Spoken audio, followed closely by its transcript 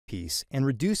workpiece and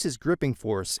reduces gripping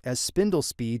force as spindle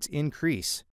speeds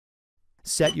increase.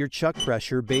 Set your chuck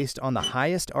pressure based on the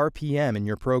highest RPM in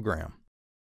your program.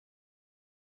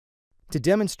 To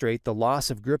demonstrate the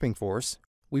loss of gripping force,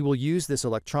 we will use this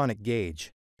electronic gauge,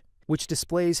 which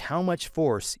displays how much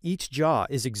force each jaw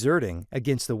is exerting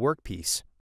against the workpiece.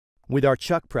 With our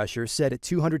chuck pressure set at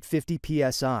 250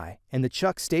 psi and the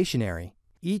chuck stationary,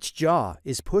 each jaw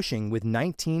is pushing with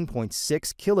 19.6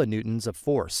 kilonewtons of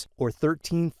force, or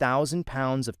 13,000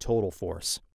 pounds of total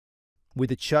force. With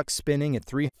the chuck spinning at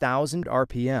 3,000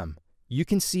 RPM, you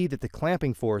can see that the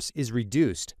clamping force is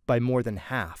reduced by more than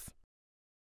half.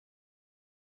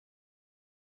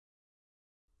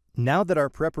 Now that our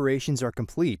preparations are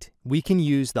complete, we can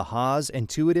use the Haas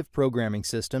intuitive programming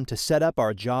system to set up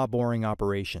our jaw boring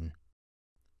operation.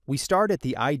 We start at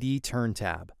the ID Turn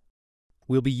tab.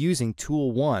 We'll be using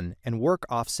Tool 1 and work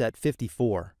offset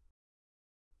 54.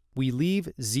 We leave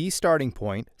Z starting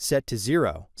point set to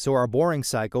 0, so our boring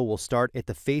cycle will start at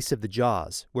the face of the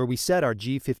jaws, where we set our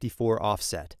G54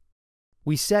 offset.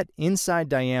 We set inside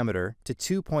diameter to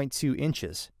 2.2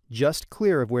 inches, just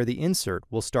clear of where the insert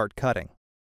will start cutting.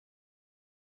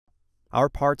 Our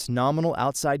part's nominal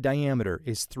outside diameter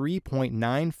is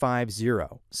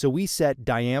 3.950, so we set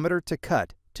diameter to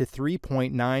cut to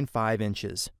 3.95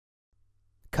 inches.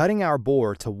 Cutting our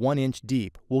bore to 1 inch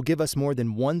deep will give us more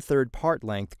than 1/3 part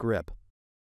length grip.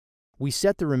 We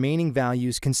set the remaining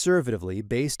values conservatively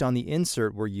based on the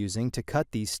insert we're using to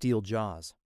cut these steel jaws.